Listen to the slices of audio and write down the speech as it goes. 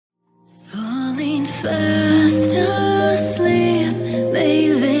fast asleep, may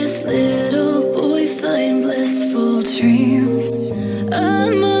this little boy find blissful dreams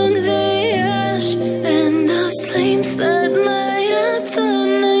among the ash and the flames that light up the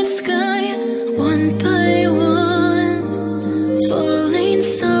night sky, one by one, falling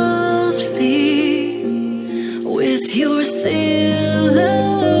softly with your silhouette,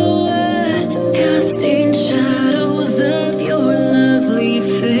 casting shadows of your lovely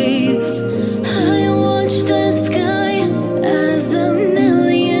face. I watch the sky as a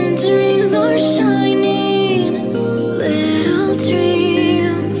million dreams are shining. Little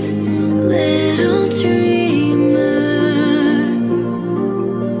dreams, little dreamer.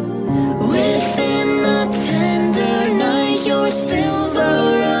 Within the tender night, your silver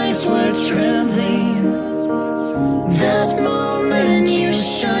eyes were trembling. That moment you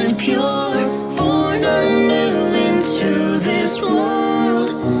shine pure, born anew into this world.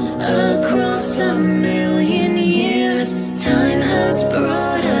 Across a million years, time has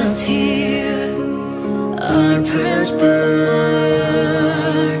brought us here. Our prayers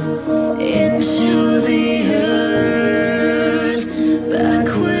burn into the earth, back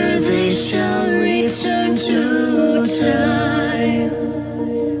where they shall return to time.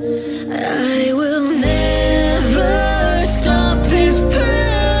 I will never stop this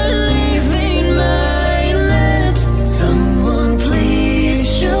prayer leaving my lips. Someone please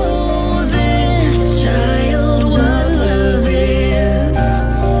show this child what love is.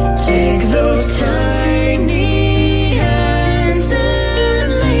 Take those tiny hands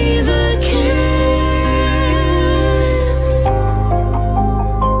and leave a kiss.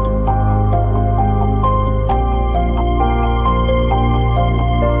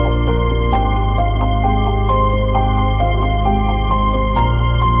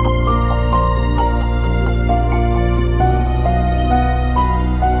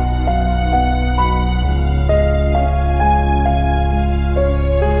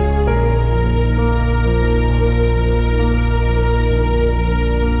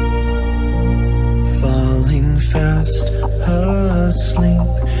 Falling fast asleep,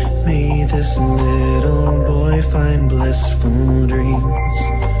 may this little boy find blissful dreams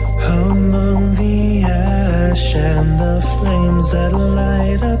among the ash and the flames that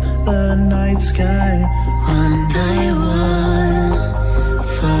light up the night sky. One by